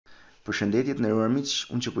Përshëndetje të nderuar miq,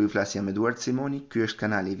 unë që po ju flas jam Eduard Simoni, ky është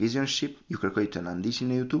kanali Vision Shqip, ju kërkoj të na ndiqni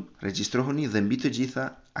në YouTube, regjistrohuni dhe mbi të gjitha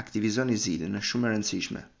aktivizoni zilin, është shumë e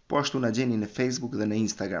rëndësishme. Po ashtu na gjeni në Facebook dhe në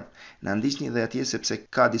Instagram. Na ndiqni edhe atje sepse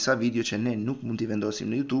ka disa video që ne nuk mund t'i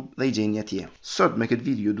vendosim në YouTube dhe i gjeni atje. Sot me këtë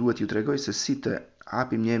video duhet ju tregoj se si të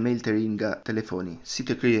hapim një email të ri nga telefoni, si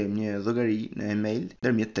të krijojmë një llogari në email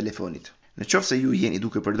ndërmjet telefonit. Në qoftë se ju jeni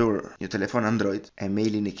duke përdorur një telefon Android,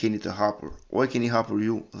 emailin e keni të hapur, o e keni hapur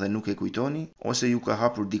ju dhe nuk e kujtoni, ose ju ka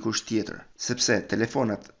hapur dikush tjetër. Sepse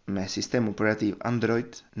telefonat me sistem operativ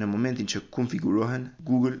Android, në momentin që konfigurohen,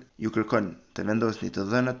 Google ju kërkon të vendosni të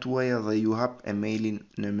dhënat tuaja dhe ju hap emailin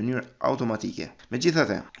në mënyrë automatike.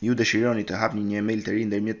 Megjithatë, ju dëshironi të hapni një email të ri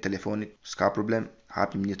ndërmjet telefonit, s'ka problem,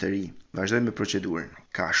 hapim një të ri. Vazhdojmë me procedurën.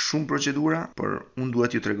 Ka shumë procedura, por unë dua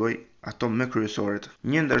t'ju tregoj ato më kryesorët.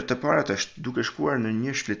 Një ndër të parat është duke shkuar në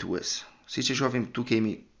një shfletues. Siç e shohim këtu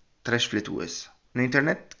kemi 3 shfletues. Në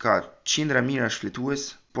internet ka qindra mijëra shfletues,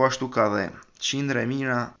 po ashtu ka dhe qindra e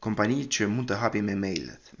mijëra kompani që mund të hapim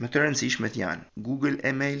emailet. Më të rëndësishmet janë Google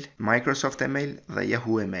Email, Microsoft Email dhe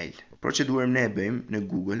Yahoo Email. Procedurën ne e bëjmë në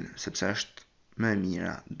Google sepse është më e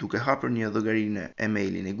mira. Duke hapur një llogari në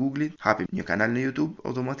emailin e Google-it, hapim një kanal në YouTube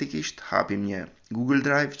automatikisht, hapim një Google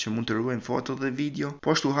Drive që mund të ruajmë foto dhe video,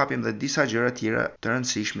 po ashtu hapim dhe disa gjëra tjera të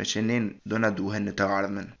rëndësishme që ne do na duhen në të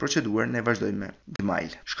ardhmen. Procedurën ne vazhdojmë me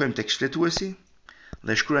Gmail. Shkojmë tek shfletuesi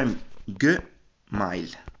dhe shkruajmë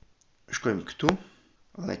Gmail. Shkojmë këtu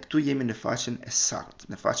dhe këtu jemi në faqen e saktë,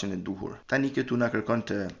 në faqen e duhur. Tani këtu na kërkon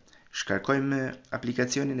të shkarkojmë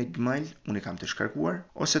aplikacionin e Gmail, unë e kam të shkarkuar,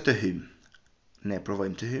 ose të hyjmë. Ne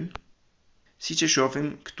provojmë të hyjmë. Siç e shohim,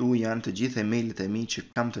 këtu janë të gjithë emailet e mi që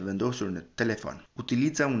kam të vendosur në telefon.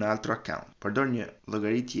 Utilizza un altro account. Përdor një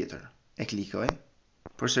llogari tjetër. E klikoj.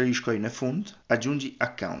 Përsëri shkoj në fund, aggiungi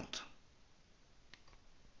account.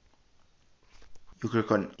 Ju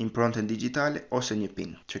kërkon impronten digjitale ose një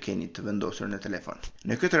PIN që keni të vendosur në telefon.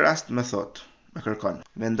 Në këtë rast më kërkon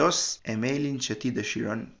vendos emailin që ti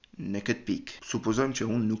dëshiron në këtë pikë. Supozojmë që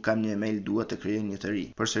unë nuk kam një email, dua të krijoj një të ri.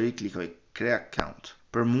 Përsëri klikoj Crea account.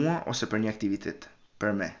 Për mua ose për një aktivitet?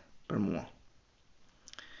 Për me, për mua.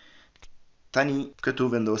 Tani këtu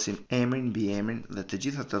vendosim emrin mbi emrin dhe të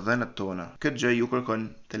gjitha të dhënat tona. Këtë gjë ju kërkon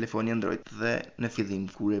telefoni Android dhe në fillim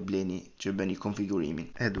kur e bleni që bëni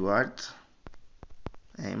konfigurimin. Eduard,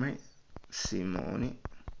 emri, Simoni,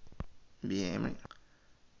 mbi emrin.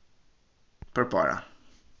 Përpara.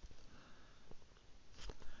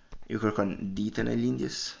 Ju kërkon ditën e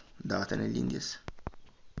lindjes, datën e lindjes,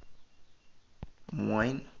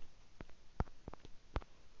 muajin,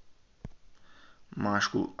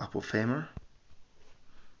 mashkull apo femër,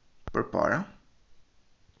 përpara.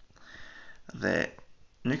 Dhe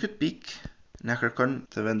në këtë pikë na kërkon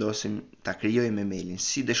të vendosim ta krijojmë emailin,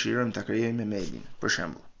 si dëshirojmë ta krijojmë emailin. Për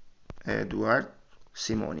shembull, Eduard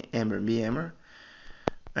Simoni, emër mbi emër,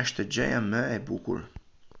 është gjëja më e bukur.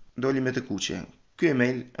 Doli me të kuqe. Ky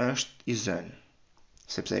email është i zënë,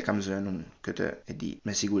 sepse e kam zënë unë, këtë e di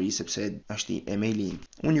me siguri sepse është emaili im.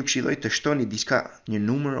 Unë ju këshilloj të shtoni diçka, një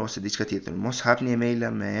numër ose diçka tjetër. Mos hapni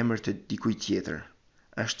emaila me emër të dikujt tjetër.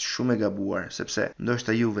 Është shumë e gabuar, sepse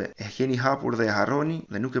ndoshta juve e keni hapur dhe e harroni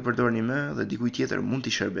dhe nuk e përdorni më dhe dikujt tjetër mund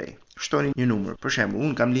t'i shërbej. Shtoni një numër. Për shembull,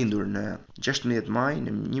 unë kam lindur në 16 maj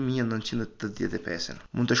në 1985.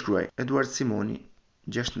 Mund të shkruaj Eduard Simoni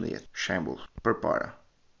 16, shembull, përpara.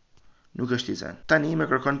 Nuk është i zënë. Tani më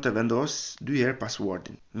kërkon të vendos 2 herë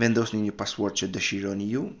passwordin. Vendosni një password që dëshironi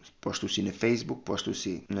ju, po ashtu si në Facebook, po ashtu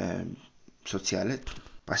si në socialet.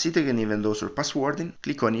 Pasi të keni vendosur passwordin,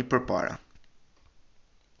 klikoni përpara.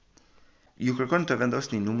 Ju kërkon të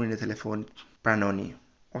vendosni numrin e telefonit, pranoni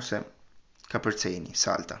ose kapërceni,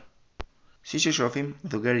 salta. Siç e shohim,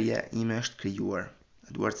 llogaria ime është krijuar.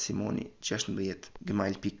 Eduard Simoni 16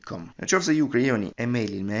 gmail.com. Në qoftë se ju krijoni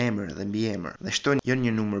emailin me emër dhe mbi emër dhe shtoni jo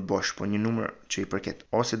një numër bosh, po një numër që i përket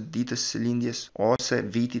ose ditës së lindjes ose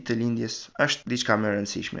vitit të lindjes, është diçka më e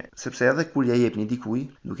rëndësishme, sepse edhe kur ja jepni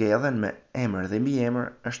dikujt, duke ia dhënë me emër dhe mbi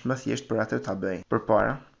emër, është më thjesht për atë ta bëj.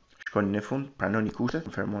 Përpara, shkoni në fund, pranoni kushtet,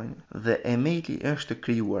 konfirmojeni dhe emaili është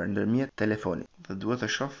krijuar ndërmjet telefonit. Dhe duhet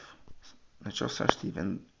të shoh në qoftë se është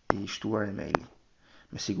i shtuar emaili.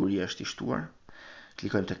 Me siguri është i shtuar.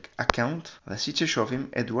 Klikojmë tek account dhe siç e shohim,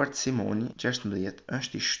 Eduard Simoni 16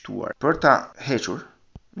 është i shtuar. Për ta hequr,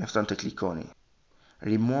 mjafton të klikoni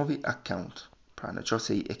remove account. Pra në qoftë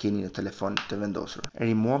se e keni në telefon të vendosur.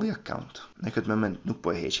 Remove account. Në këtë moment nuk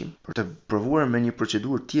po e heqim, për të provuar me një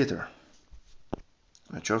procedurë tjetër.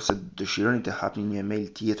 Në qoftë se dëshironi të hapni një email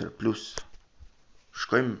tjetër plus,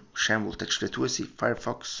 shkojmë shembull tek shfletuesi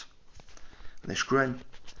Firefox dhe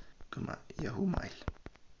shkruajmë Yahoo Mail.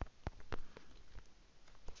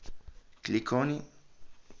 klikoni.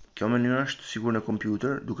 Kjo mënyrë është sigur në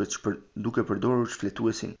kompjuter duke përdorur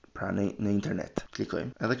shfletuesin pra në internet.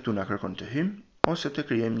 Klikojmë. Edhe këtu na kërkon të hyjmë ose të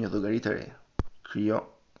krijojmë një llogari të re.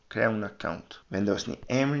 Crea un account. Vendosni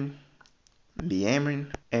emrin, mbi emrin,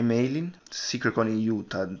 emailin, si kërkoni ju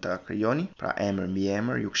ta krijoni, pra emër mbi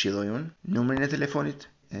emër, ju këshilloj unë, numrin e telefonit,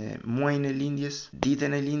 muajin e lindjes,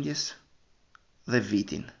 ditën e lindjes dhe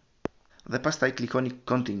vitin. Dhe pastaj klikoni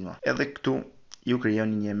continue. Edhe këtu ju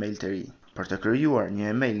krijoni një email të ri. Për të krijuar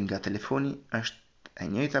një email nga telefoni është e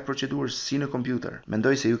njëjta procedurë si në kompjuter.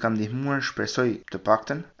 Mendoj se ju kam ndihmuar, shpresoj të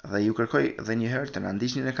paktën, dhe ju kërkoj edhe një herë të na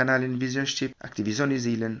ndiqni në kanalin Vision Shqip, aktivizoni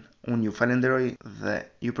zilën, unë ju falenderoj dhe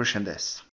ju përshëndes.